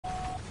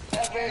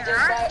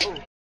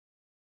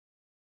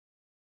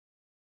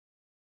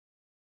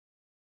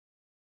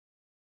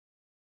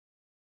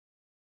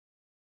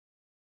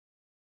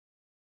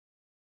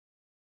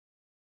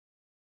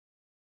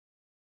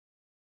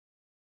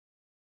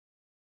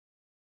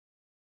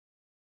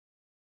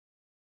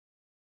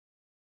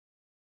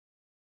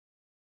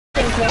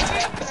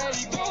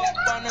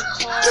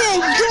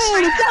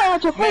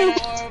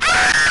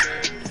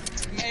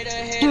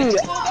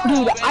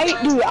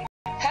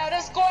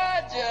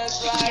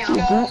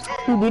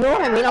Dude, you know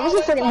what I mean? I'm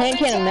just freaking hand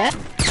cannon that.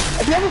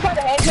 If you ever find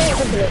a hand cannon,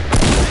 listen to it.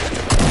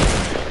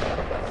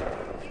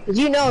 Cause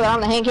you know that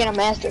I'm the hand cannon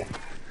master.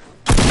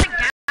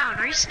 Down,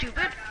 are you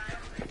stupid?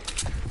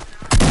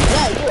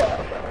 Yeah, you are.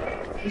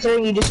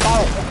 Considering you just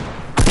followed him.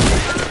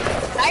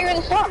 Now you're in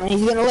the storm, and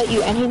he's gonna let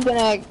you, and he's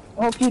gonna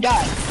hope you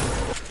die.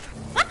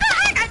 What the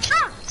heck? I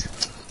jumped!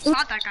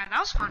 Not that guy, that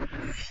was fun.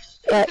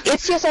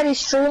 It's just that he's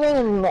streaming,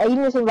 and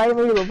Aiden just invited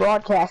me to a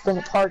broadcast in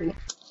a party.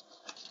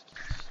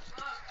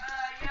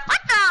 What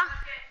the?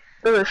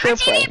 My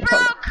TV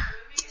broke!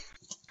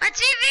 My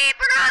TV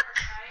broke!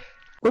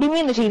 What do you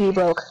mean the TV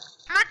broke?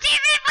 My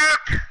TV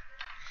broke!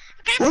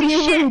 I can't What do see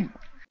you shit! mean?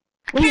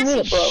 What do you mean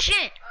it broke?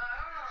 Shit!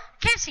 I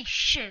can't see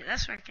shit,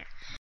 that's what I can't.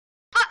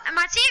 What?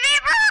 My TV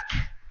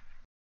broke!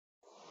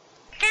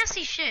 I can't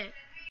see shit.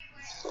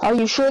 Are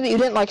you sure that you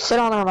didn't, like, sit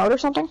on the remote or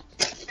something?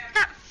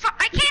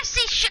 I can't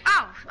see shit.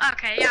 Oh,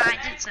 okay, yeah, I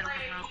did sit on the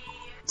remote.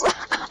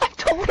 I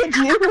told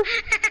you!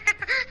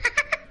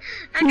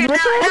 Okay,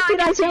 what the heck did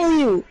I tell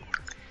you?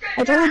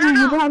 I told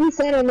you probably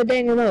sat on the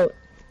dang remote.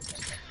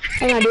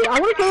 Hang on, dude, I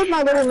wanna play with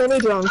my little mini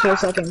drone for a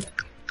second.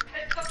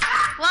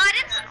 Well,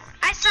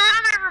 I sat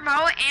on my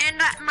remote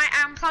and I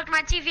unplugged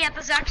my TV at the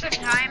exact same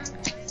time.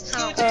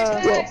 So,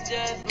 yeah.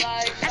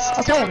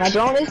 Okay, my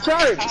drone is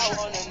charged.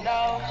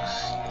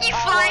 You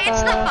fly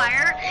into the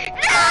fire.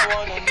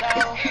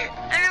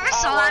 I never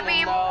saw that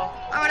meme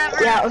or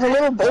whatever. Yeah, it was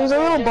a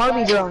little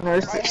Barbie drone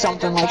or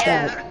something like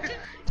that.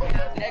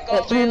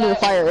 That threw into the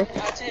fire.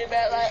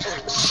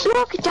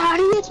 Look,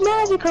 Daddy, it's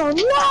magical!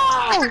 No!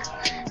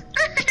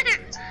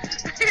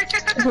 It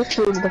just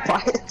threw into the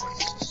fire. Do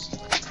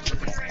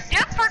you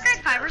have Far Cry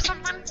 5 or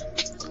something?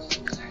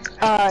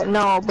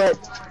 No, but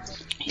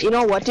you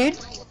know what, dude?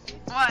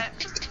 What?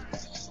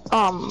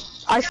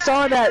 I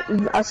saw that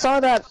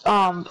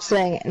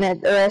thing,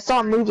 and I saw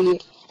a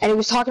movie, and it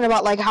was talking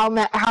about like how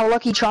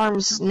Lucky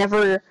Charms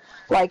never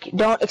like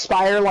don't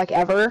expire like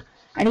ever,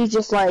 and he's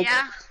just like,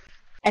 yeah.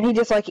 And he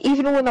just like,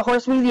 even when the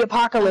horsemen of the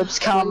apocalypse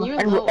come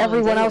and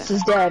everyone else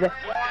is dead,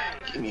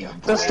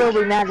 they'll still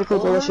be magically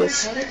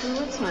delicious. Well,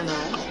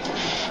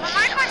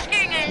 my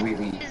question is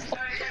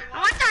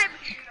one time,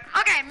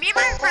 okay, me and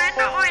my friend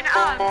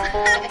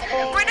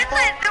when it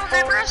said they'll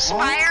never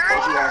aspire,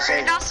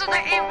 and also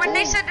when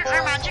they said that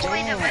they're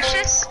magically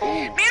delicious,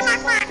 me and my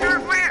friend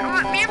were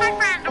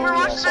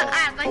watching that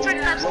ad like 20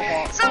 times.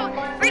 So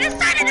we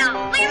decided to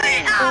leave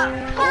it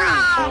pour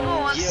a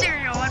bowl of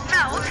cereal and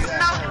milk.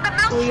 The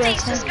milk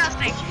tastes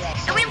disgusting,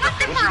 and we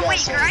left it for a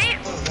week, right?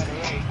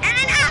 And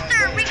then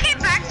after we came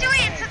back to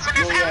it, and since when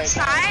it's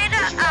outside,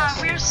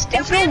 we were stupid.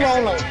 Let's go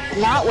lonely,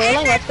 not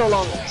wailing. Let's go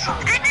lonely.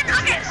 And then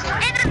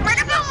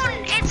right about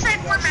when it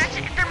said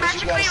they're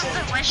magically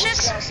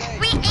delicious,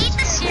 we ate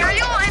the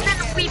cereal and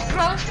then we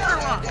both threw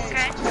up,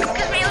 okay?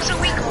 Because it was a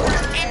week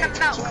in the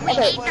milk. We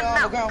ate the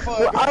milk.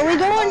 Well, are we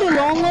going to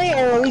lonely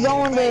or are we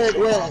going to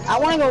wailing? I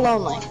want to go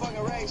lonely.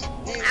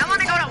 I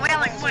want to go to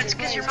Wailing Woods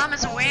because your mom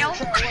is a whale.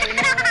 Okay,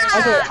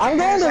 I'm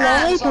going to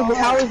lonely because the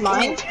power is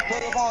mine.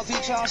 Oh,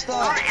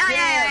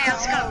 yeah,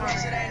 let's go.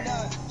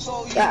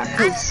 Yeah,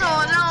 I'm so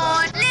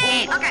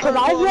lonely. Okay. Cause I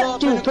get,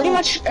 dude, pretty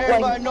much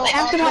like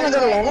half the time I go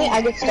to lonely,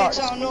 I get stars.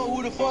 That's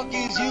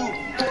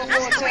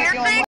the weird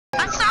thing. I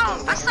saw.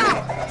 It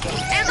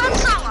was on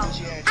solo.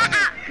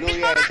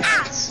 Before my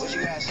ass,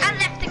 I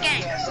left the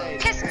game.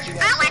 Cause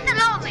I went to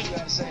lonely.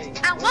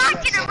 I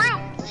walked in a room.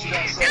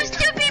 There was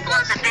two people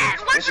on the bed.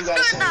 One was doing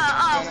the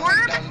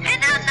worm, and then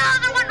the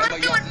other one was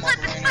doing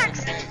flipping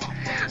flicks. And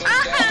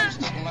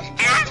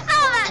I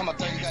saw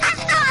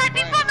that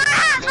before my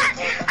eyes.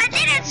 I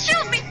didn't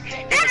shoot me.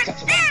 There's a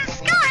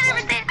skull and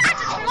everything. I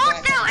just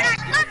walked out and I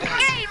left the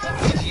game.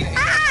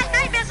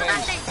 Nightmares and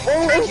nothing.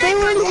 Well,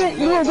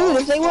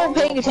 if they weren't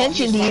paying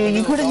attention to you,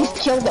 you could have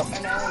just killed them. No,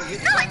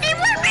 they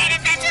weren't paying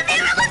attention. They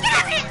were looking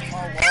at me.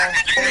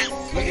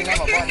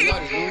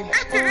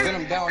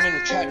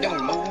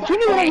 Can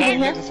you let me in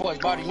here?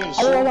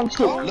 Otherwise I'm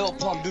screwed. There's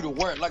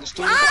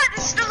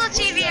still a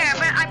TV here,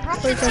 but I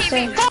broke the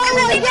TV. Oh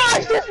my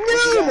gosh, this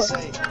noob!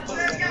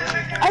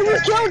 I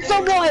just killed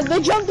someone!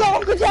 They jumped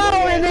off the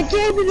tower and they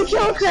gave me the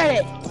kill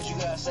credit!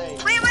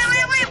 Wait,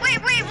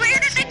 where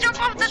did they jump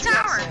off the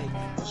tower?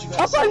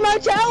 Up on my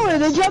tower!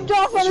 They jumped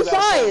off on the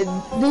side!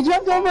 They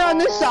jumped over on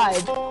this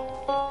side!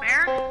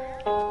 Where?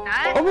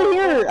 That? Over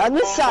here, on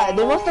this side.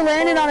 They must have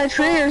landed on a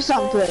tree or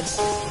something.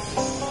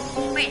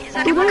 Wait, is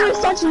that Dude, they're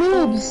such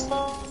noobs!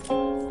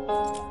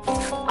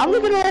 I'm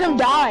gonna let him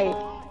die.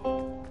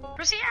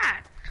 Where's he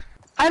at?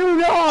 I don't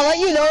know, I'll let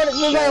you know as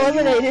soon as I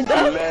eliminated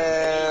them.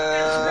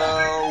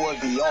 Man, what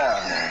the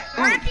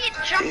Why did he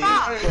jump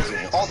off?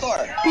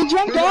 He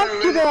jumped off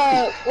to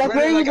the, like,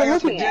 where you were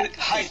looking at.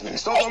 Hey, give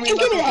me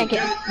the AK.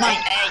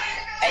 Mine.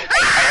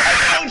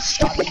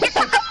 Take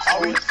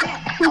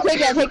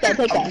that.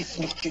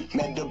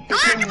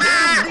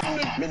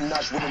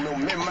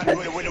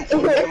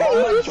 What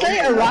did you say?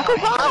 A rocket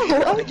bomb?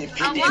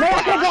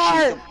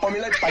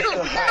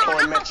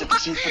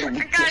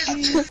 Guys,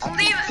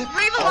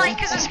 leave a like,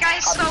 cause this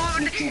guy's so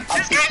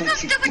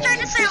stupid trying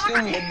to say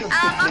okay,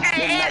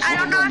 I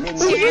don't know if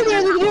it's serious. I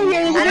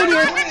don't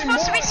know if it's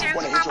supposed to be serious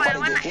or not, but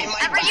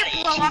whenever you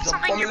blow up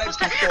something, you're supposed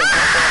to kill it.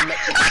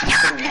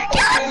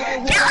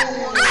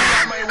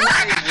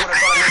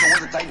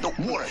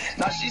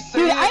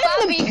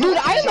 Dude,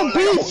 I am a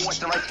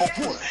beast.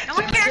 No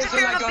one cares if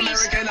you're a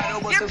beast.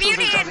 You're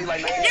beauty and you're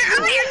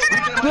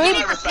talking about the Beauty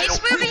and the Beast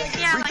movie?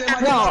 Yeah, like that.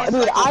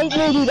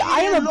 No, dude,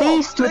 I am a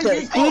beast with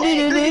this. Dude.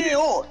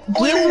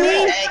 Give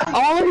me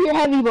all of your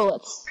heavy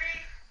bullets.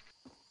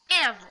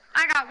 Ew,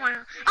 I got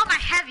one. Oh, my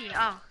heavy.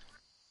 Oh.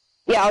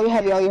 Yeah, all your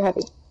heavy.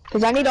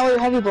 Cause I need all your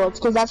heavy bullets.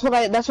 Cause that's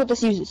what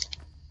this uses.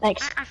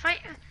 Thanks.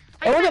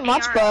 It wasn't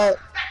much, but.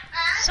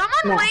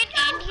 Someone went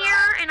in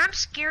here, and I'm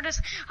scared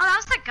as. Oh, that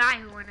was the guy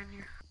who went in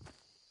here.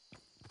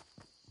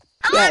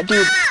 Yeah,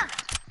 dude.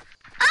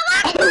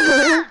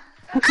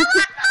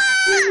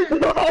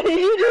 Why did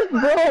you just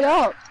blow it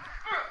up?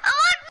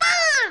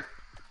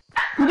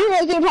 You do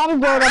like you probably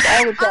blow it up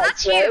all the time. Oh,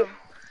 that's you.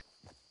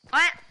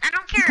 What? I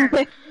don't care.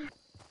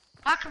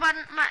 Walk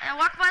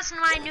bus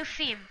my new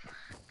theme.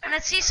 When I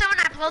see someone,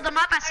 I blow them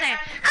up. I say,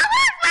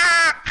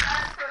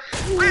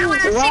 when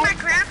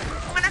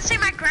I see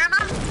my grandma,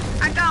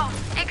 I go,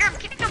 hey grandma,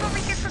 can you come over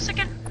here for a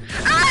second?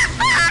 And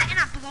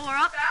I blow her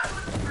up.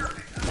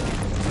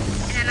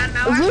 And then I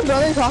know her. Is your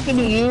brother talking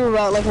to you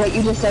about like what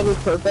you just said was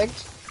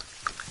perfect?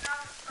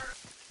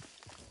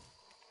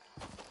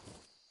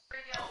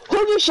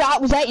 Who just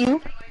shot? Was that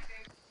you?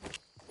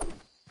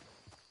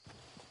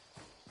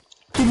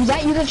 Dude, was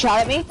that you that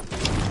shot at me?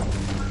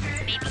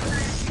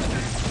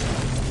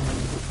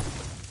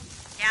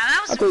 Yeah,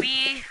 that was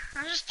me.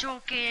 I'm just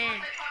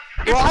joking.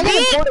 Well, I got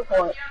a porta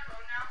fort.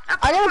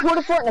 I got a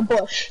porta fort in a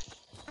bush.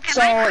 Okay,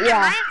 so,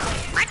 yeah.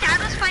 My dad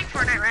was playing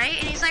Fortnite, right?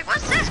 And he's like,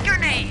 what's this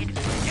grenade?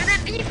 And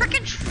then he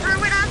freaking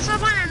threw it on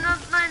someone, and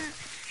then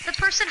the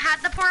person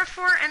had the porta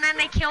fort, and then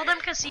they killed him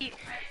because he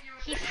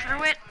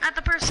threw it at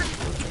the person.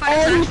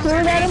 He threw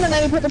it at him, and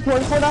then he put the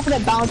porta fort off, and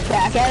it bounced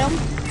back at him?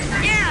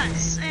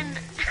 Yes, and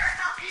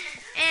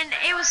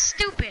it was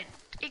stupid.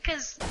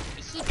 Because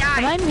he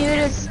died. Am I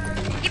muted?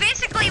 He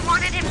basically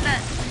wanted him to.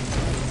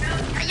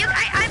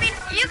 I mean,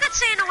 you could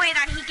say in a way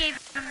that he gave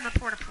him the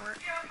porta fort.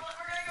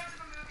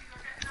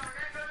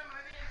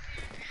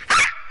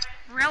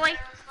 Really?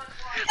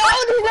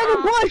 Oh, there's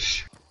another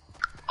bush!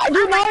 I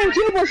do not have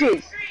 2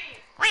 bushes!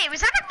 Wait,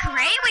 was that a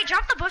gray? Wait,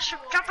 drop the bush.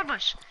 Drop the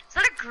bush. Is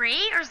that a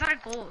gray or is that a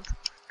gold?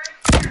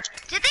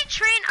 Did they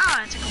train?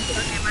 Oh, it's a gold.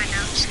 Okay, mine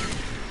now. Just kidding.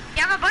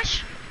 You have a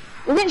bush?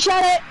 We're getting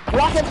shot at.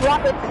 Rockets.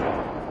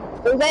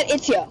 Or is that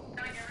Itzia?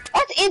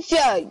 That's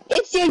Itzia!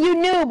 Itzia, you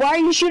noob! Why are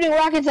you shooting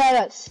rockets at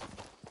us?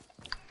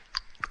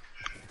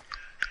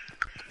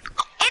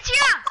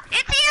 Itzia!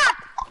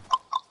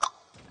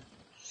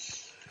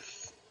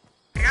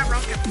 I got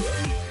rocket.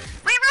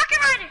 Wait, rocket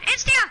ride!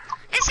 Itzia,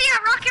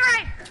 rocket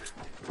ride!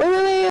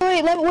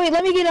 Wait,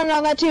 let me get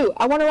on that too.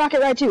 I want a rocket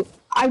ride too.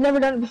 I've never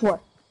done it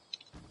before.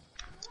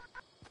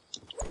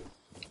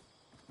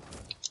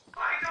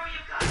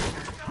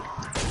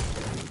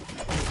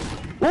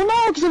 Well,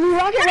 no, because if we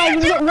rocket ride,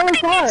 we get really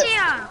far.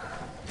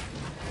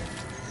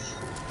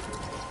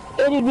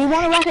 Hey, dude, we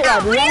want a rocket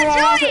ride. We want a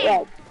rocket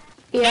ride.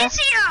 Yeah.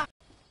 Itzia!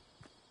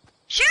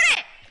 Shoot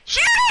it!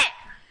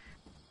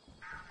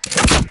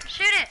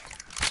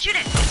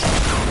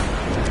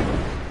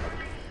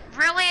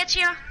 Really,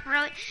 Itzia?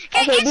 Really?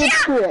 Okay, Itzia!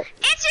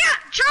 Itzia!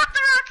 Drop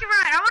the rocket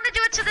ride! I want to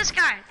do it to this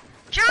guy.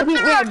 Drop the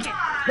rocket!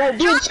 No,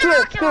 dude, screw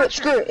it.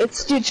 Screw it.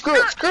 Itzia,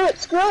 please,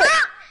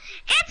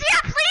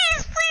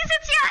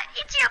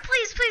 Itzia,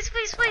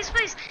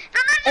 please.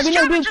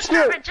 No, just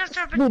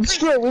drop it. Dude,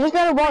 screw it. We just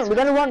gotta run. We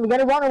gotta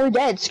run or we're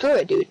dead. Screw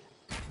it, dude.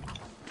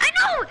 I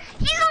know!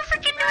 He's not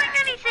freaking doing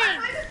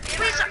anything!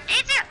 Please,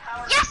 Itzia!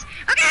 Yes!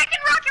 Okay, I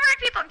can rocket ride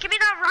people! Give me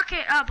the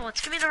rocket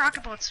bullets. Give me the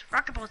rocket bullets.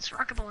 Rocket bullets.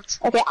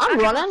 Okay, I'm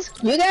running.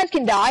 You guys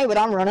can die, but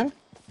I'm running.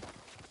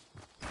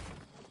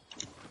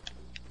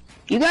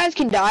 You guys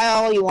can die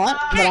all you want,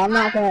 but I'm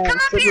not gonna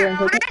sit here and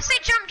take it. When I say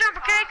jump,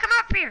 okay? Come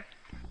up here.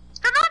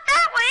 No, not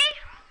that way!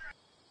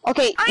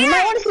 Okay, you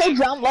might want to say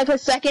jump like a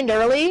second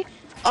early,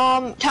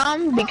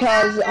 Tom,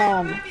 because,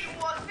 yeah,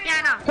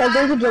 I know. Because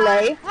there's a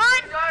delay. 1,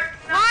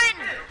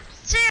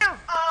 2,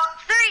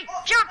 3,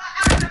 jump!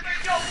 1,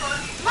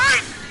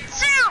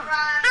 2,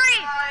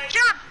 3,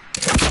 jump!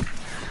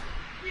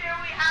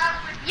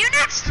 You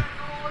next!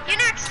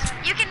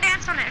 You can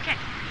dance on it, okay.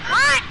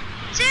 1,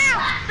 2,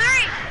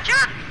 3,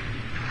 jump!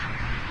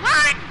 1,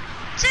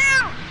 2,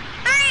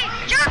 3,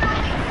 jump!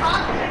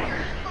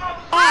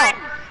 1,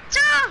 2,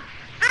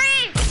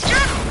 3,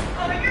 jump!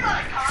 Oh, you're not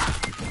a cop.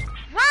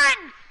 1,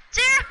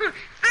 2,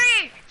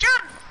 3,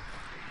 jump!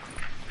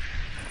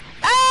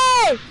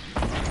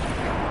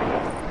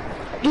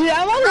 Dude,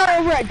 I'm on that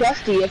over at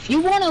Dusty. If you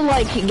want to,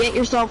 like, get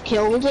yourself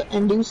killed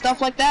and do stuff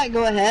like that,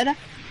 go ahead.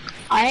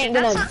 I ain't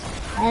gonna do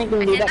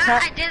that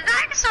crap. I did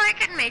that so I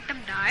could make them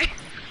die.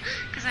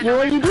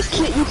 Well, you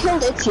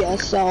killed Itzia,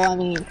 so, I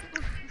mean.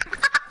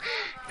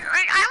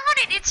 I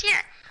wanted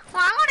Itzia.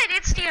 Well, I wanted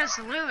Itzia's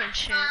loot and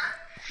shit. No,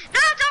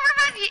 don't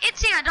revive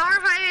Itzia. Don't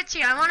revive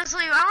Itzia. I want his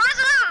loot. I want his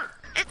loot.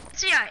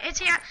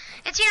 Itzia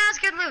has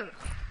good loot.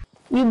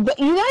 You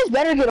guys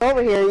better get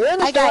over here. You're in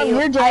the storm,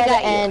 you're dead,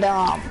 and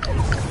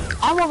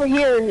I'm over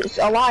here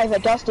alive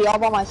at Dusty all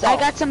by myself. I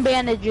got some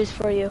bandages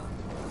for you.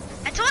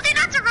 I told you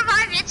not to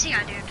revive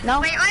Itzia, dude. No.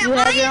 Wait, why is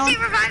he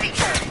reviving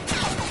you?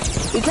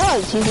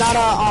 Because he's not a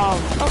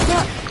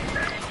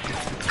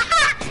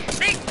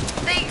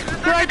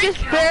Bro, I just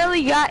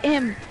barely got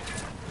him.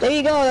 There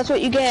you go. That's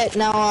what you get.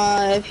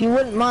 Now, if you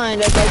wouldn't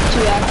mind, I'd like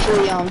to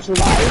actually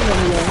survive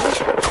when you win.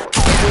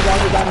 You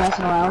guys are done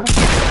messing around.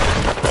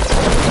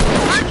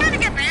 I'm trying to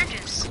get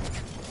bandages.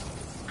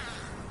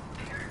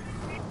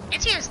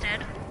 Itzia's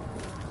dead.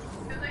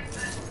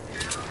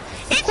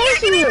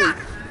 Itzia, give me a rock.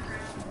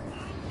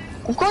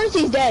 Of course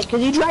he's dead,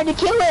 because you tried to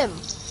kill him.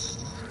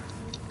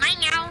 I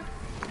know.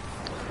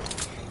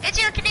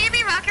 Itzia, can you give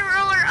me rocket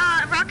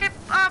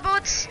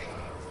bullets?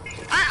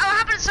 I'll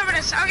happen to some of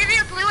this. I'll give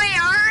you a blue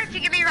AR if you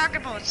give me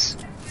rocket bullets.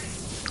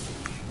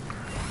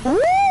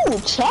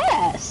 Ooh,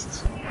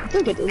 chest. I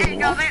think it is. There you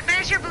go.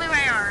 There's your blue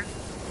AR.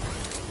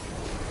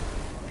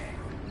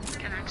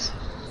 Okay, thanks.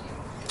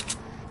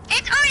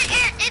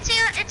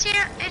 Itzia,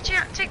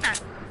 take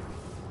that.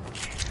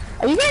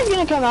 Are you guys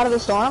gonna come out of the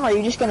storm, or are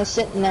you just gonna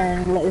sit in there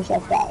and let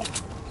yourself die?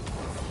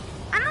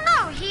 I don't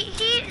know.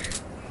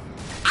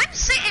 I'm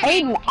sitting.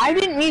 Aiden, I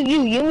didn't mute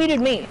you. You muted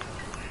me.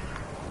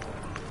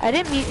 I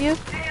didn't mute you.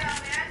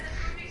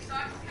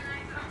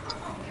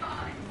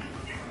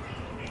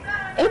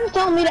 Aiden's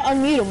telling me to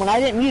unmute him when I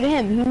didn't mute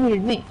him. He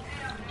muted me.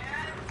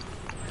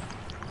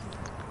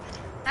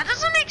 That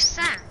doesn't make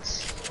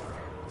sense.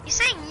 You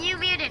saying you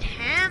muted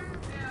him?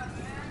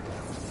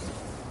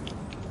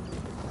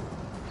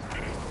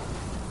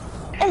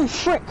 Oh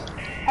frick!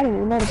 I didn't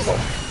even notice it.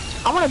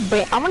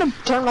 I'm gonna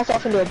turn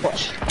myself into a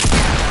bush.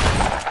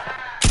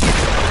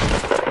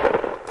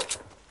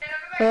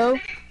 Who?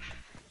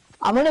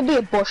 I'm gonna be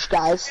a bush,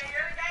 guys.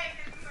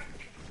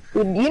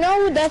 You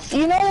know that's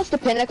the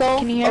pinnacle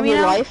of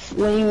your life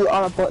when you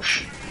are a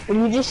bush.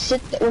 When you just sit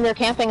when they're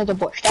camping as a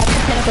bush. That's the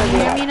pinnacle of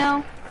your life. Can you hear me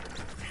now?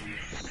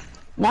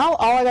 Now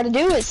all I gotta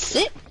do is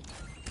sit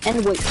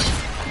and wait.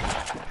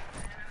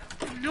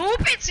 Nope,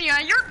 Itzia,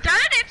 you're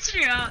dead,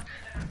 Itzia.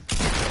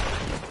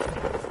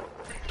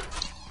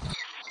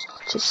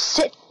 Just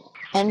sit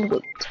and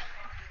wait.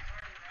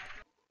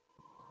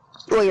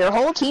 Well, your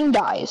whole team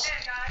dies.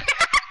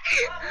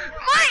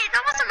 Wait,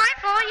 that wasn't my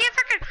fault. You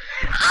freaking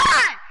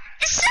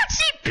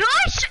Sexy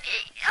Bush.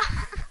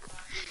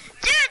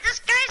 Dude, this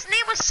guy's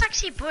name was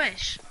Sexy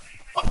Bush.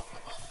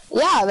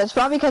 Yeah, that's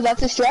probably because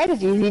that's his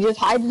strategy. He just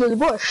hides in the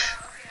bush,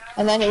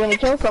 and then when he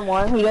kills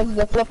someone, he does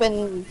the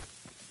flipping.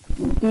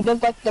 He does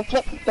like the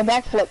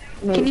backflip.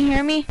 Can you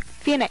hear me,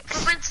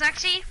 Phoenix? Flipping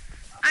sexy?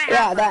 I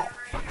have that.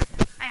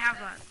 I have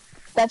that.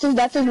 That's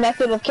his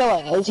method of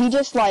killing. Is he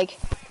just like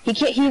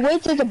he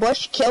waits as a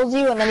bush, kills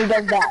you, and then he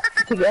does that,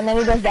 and then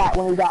he does that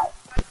when he dies.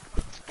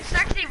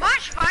 Sexy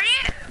Bush, buddy.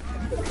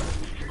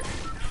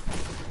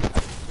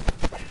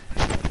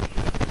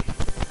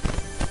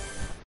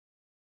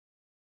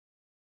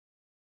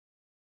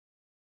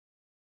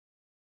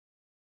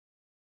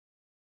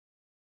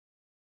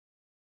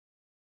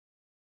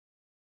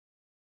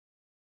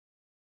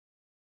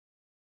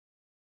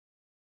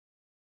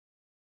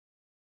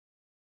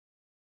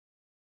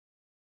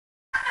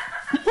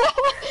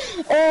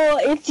 Oh,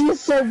 it's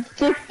just a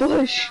thick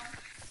bush.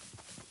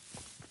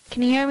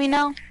 Can you hear me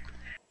now?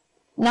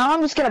 Now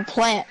I'm just gonna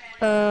plant.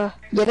 Get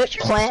it?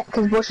 Plant,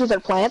 because bushes are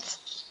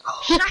plants.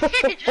 Shut up.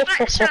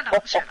 That's not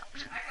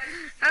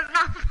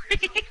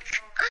funny.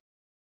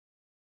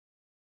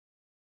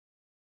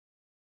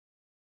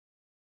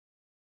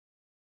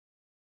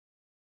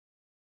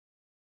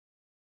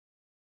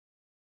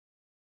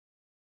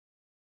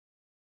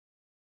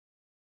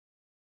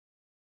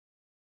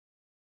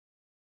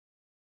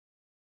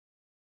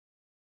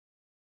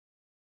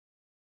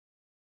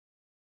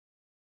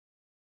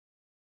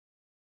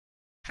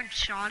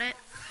 Shot it.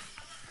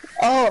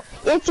 Oh,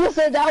 it's just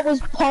that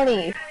was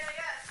punny.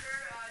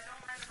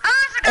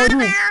 Oh, there's a guy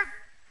there.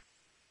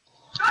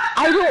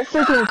 I don't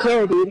freaking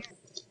care, dude.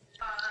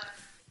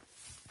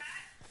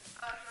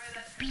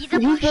 Be the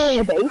He's building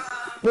a base.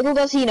 Little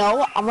does he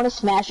know, I'm gonna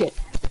smash it.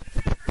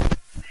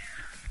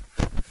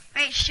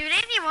 Wait,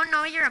 shooting? You won't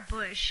know you're a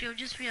bush. You'll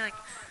just be like,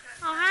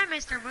 oh, hi,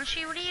 Mr.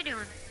 Bushy. What are you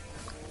doing?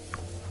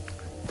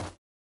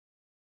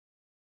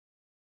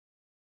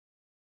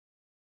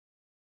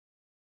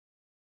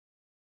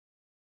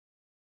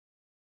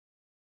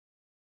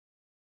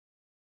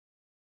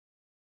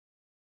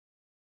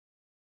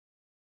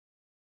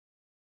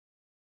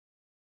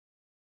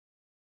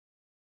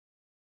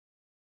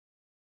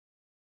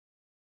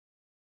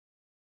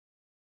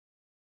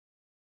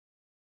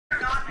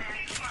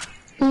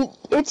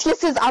 It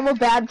just says I'm a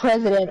bad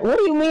president. What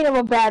do you mean I'm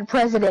a bad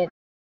president?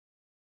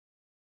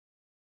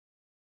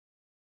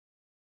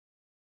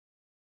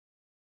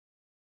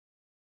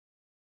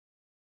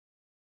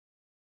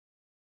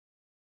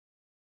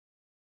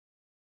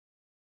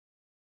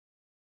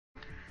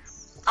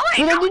 Oh wait,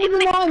 Dude, I didn't even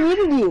know I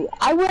muted you.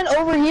 I went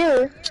over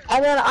here,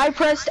 and then I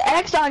pressed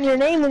X on your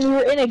name when you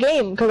were in a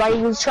game, because I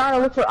was trying to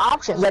look for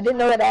options. I didn't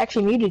know that I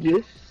actually muted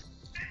you.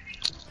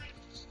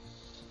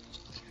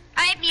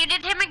 I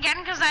muted him again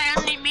because I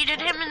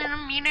unmuted him and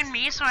then muted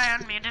me, so I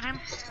unmuted him.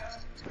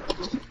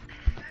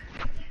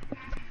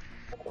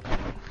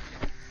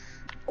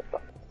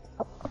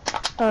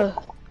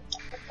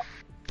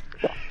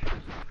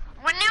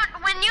 When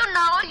you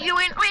know you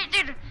ain't wait,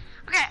 dude.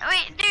 Okay,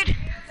 wait, dude.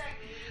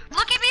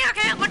 Look at me,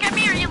 okay? Look at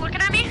me. Are you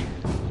looking at me?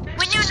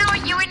 When you know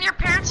you and your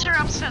parents are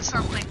upset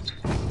something.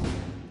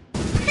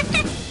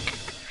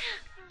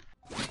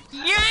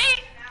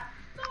 Yay!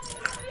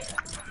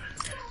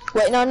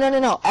 Wait,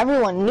 no.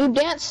 Everyone, new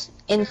dance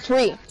in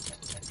 3,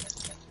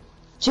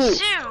 2,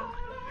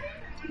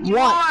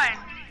 1,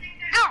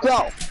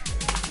 go!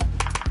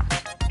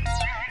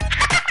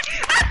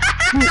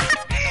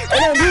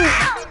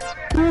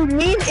 Dude,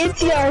 me and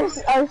Itzy are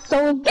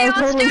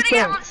totally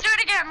same. Let's do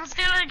it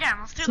again.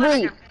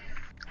 3,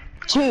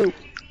 2,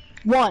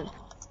 1,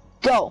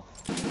 go!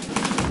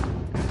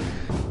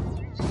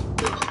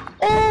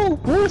 Oh,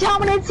 me,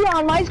 Tom, and Itzy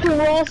on my screen,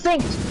 we're all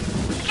synced.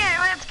 Okay,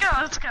 let's go.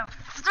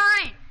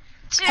 3,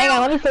 2. Hang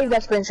on, let me save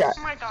that screenshot.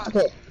 Oh my god.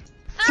 Okay.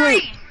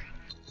 3,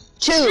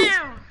 2,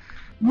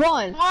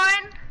 1, 1,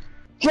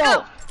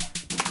 go!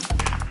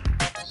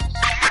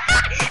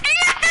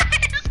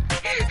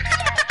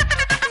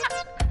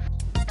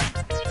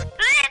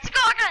 Let's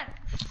go again.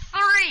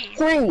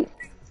 3,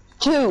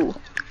 2,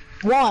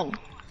 1,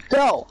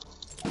 go!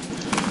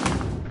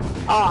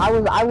 Oh, I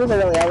was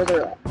early.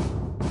 Alright,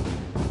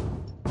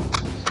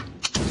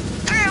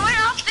 what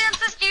else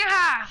dances do you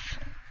have?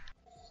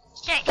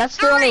 Okay, That's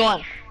 3, the only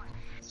one.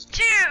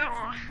 2,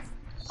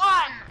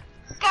 1,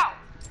 go!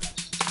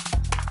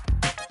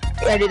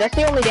 Yeah, dude, that's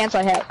the only dance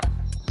I have.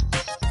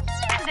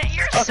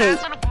 You're a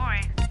sad little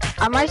boy.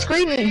 On my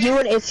screen, you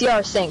and Itzy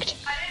are synced.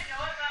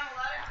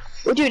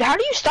 Well, dude, how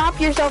do you stop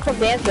yourself from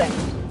dancing?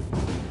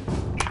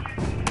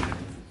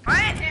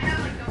 What?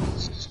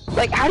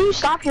 Like, how do you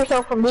stop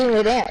yourself from doing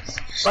the dance?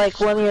 Like,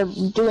 when you're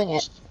doing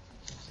it?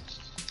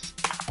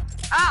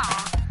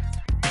 Oh,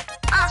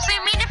 so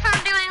you mean if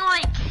I'm doing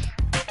like,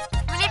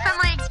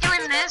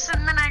 doing this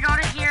and then I go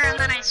to here and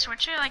then I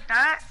switch it like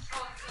that?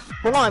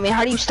 Well, no, I mean,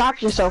 how do you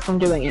stop yourself from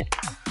doing it?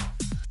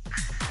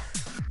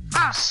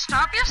 Oh,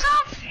 stop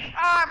yourself?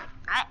 I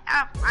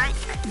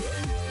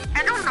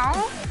don't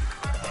know.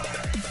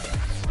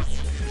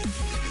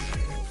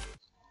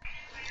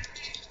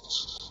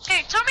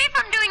 Okay, tell me if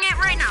I'm doing it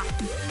right now.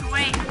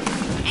 Wait,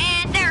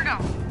 and there we go.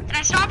 Did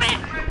I stop it?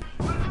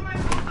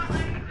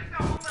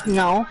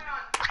 No.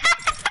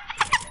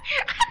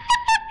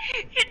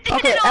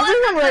 Okay,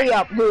 everyone ready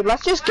up, dude,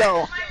 let's just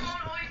go.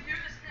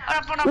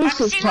 Hold up,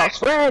 Reese's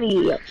Puffs,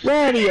 ready up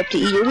to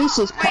eat your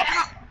Reese's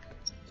Puffs.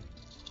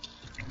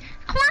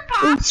 Corn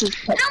Pops? Reese's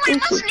Puffs, No, I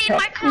must Reese's need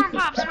Puffs, my Corn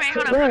Reese's Pops. Wait, Puffs,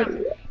 hold up. ready.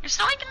 You're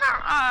still liking the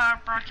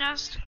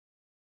broadcast?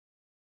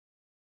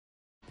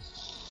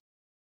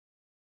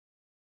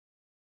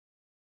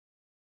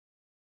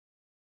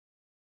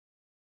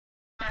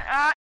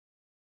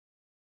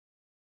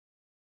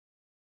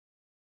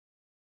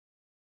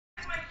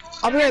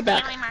 I'll be right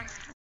back.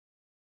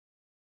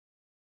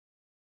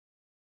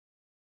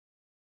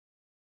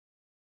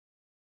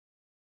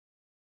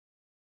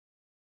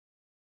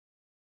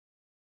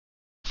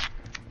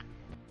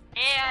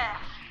 Yeah.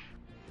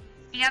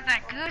 You got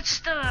that good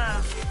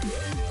stuff.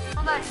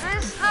 All that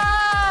good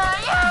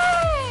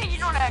stuff. Yay! You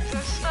know that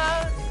good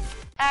stuff?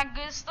 That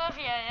good stuff?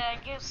 Yeah,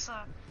 good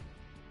stuff.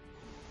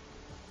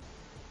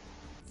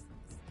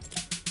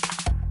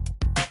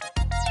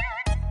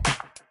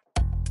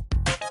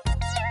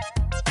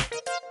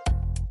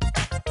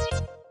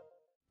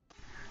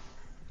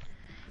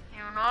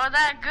 You know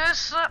that good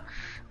stuff?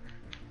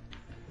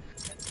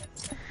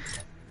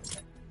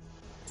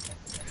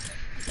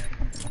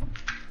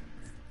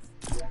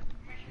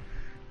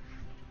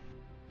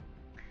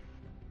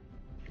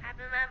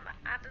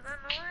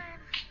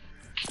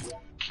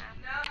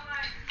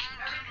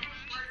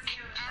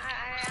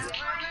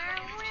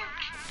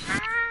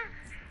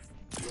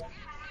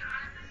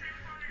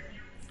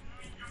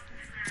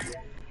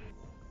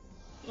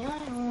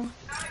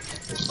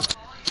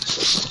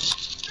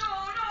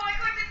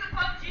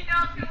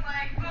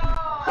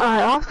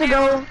 Alright, off to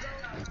go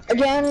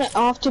again,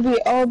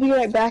 I'll be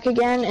right back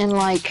again in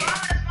like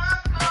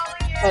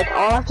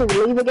I'll have to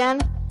leave again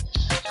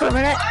for a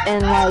minute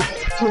in like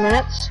 2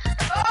 minutes.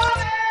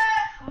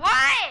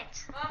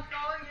 What?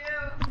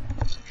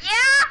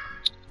 Yeah?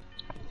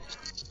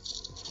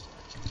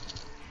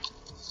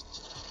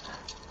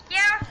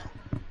 Yeah?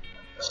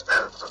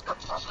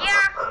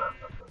 Yeah?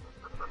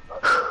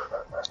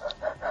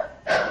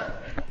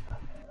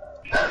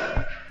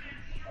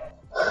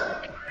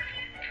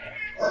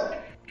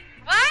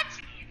 What?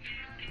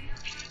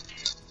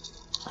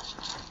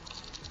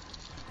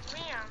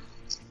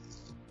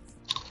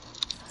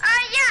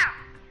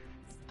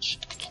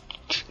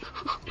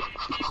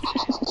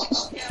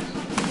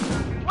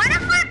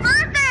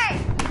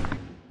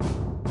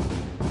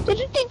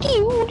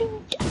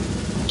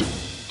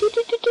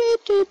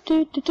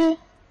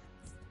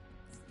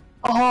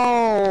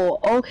 Oh,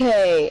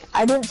 okay.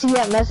 I didn't see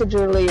that message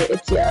earlier.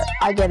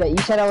 I get it. You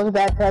said I was a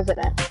bad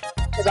president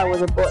because I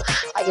was a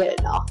Bush. I get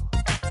it now.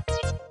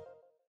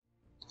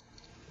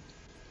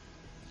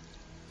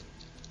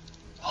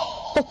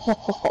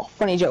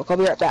 Funny joke. I'll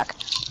be right back.